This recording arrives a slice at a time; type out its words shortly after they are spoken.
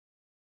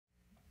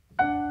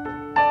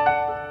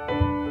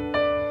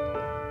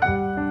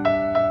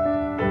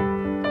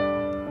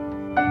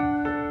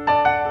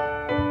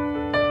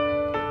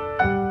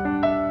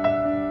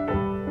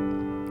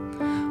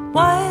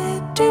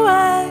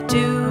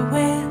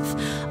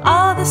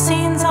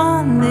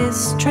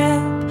this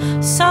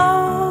trip so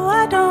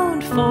I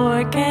don't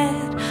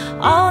forget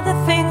all the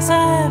things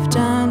I've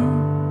done.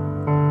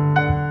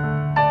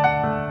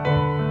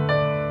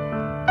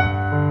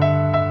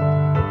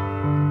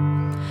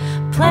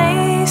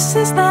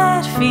 Places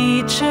that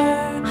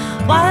feature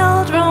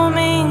wild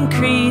roaming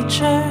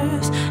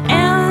creatures,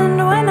 and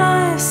when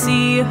I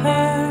see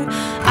her,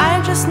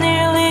 I just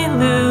nearly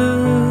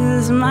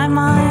lose my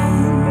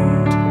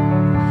mind.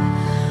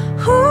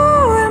 Who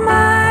am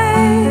I?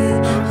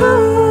 Who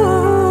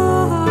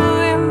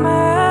am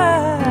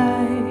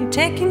I?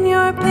 Taking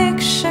your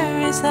picture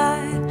as I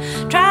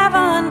drive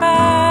on by.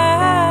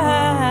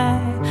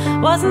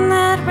 Wasn't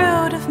that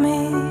rude of me?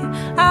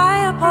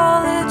 I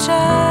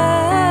apologize.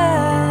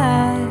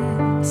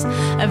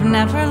 I've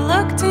never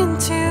looked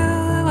into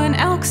an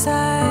elk's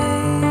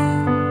eye.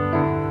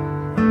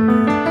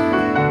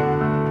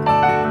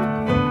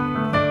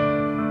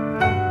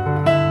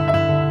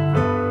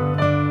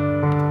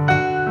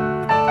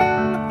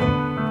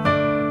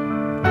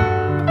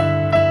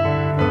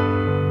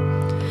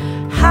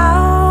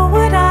 How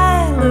would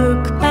I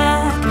look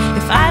back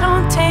if I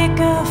don't take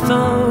a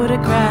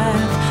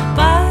photograph?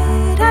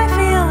 But I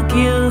feel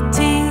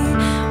guilty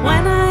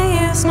when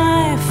I use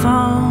my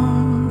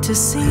phone to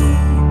see.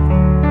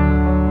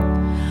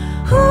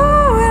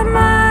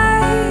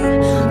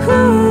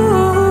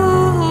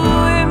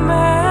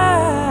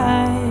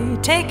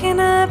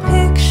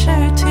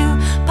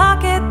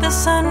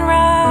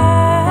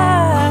 Sunrise,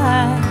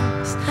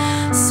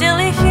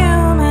 silly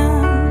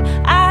human,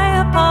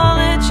 I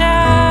apologize.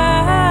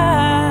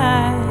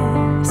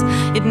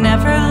 It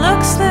never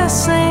looks the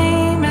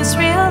same as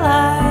real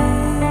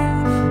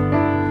life.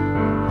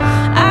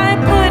 I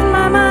put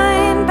my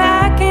mind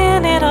back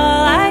in it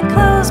all. I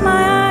close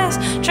my eyes,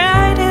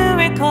 try to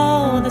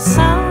recall the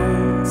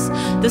sounds,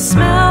 the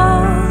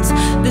smells,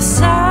 the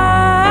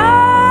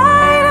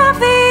sight of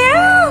the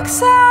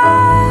outside.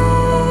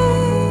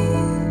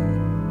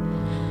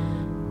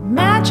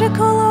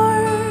 Magical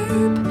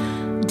orb,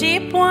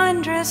 deep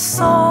wondrous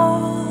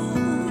soul,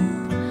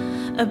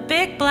 a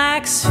big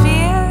black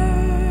sphere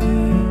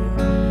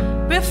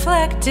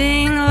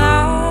reflecting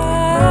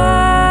light.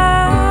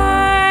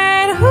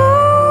 Who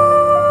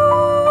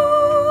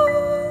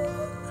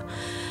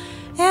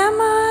am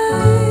I?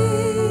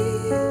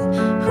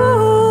 Who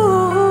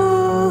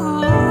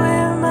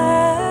am I?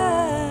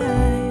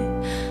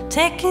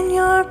 Taking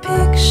your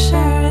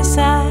picture as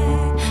I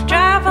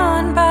drive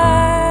on by.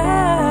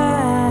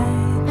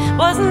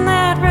 Wasn't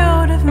that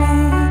rude of me?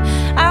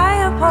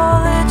 I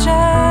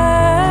apologize.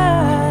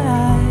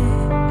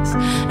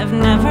 I've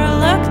never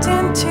looked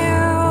into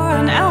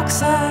an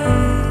elk's eye.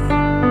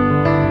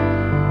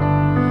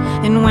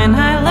 And when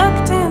I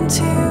looked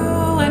into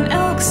an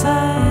elk's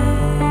eye,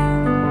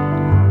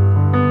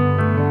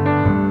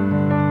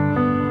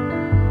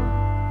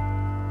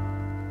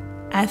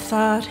 I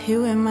thought,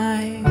 who am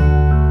I?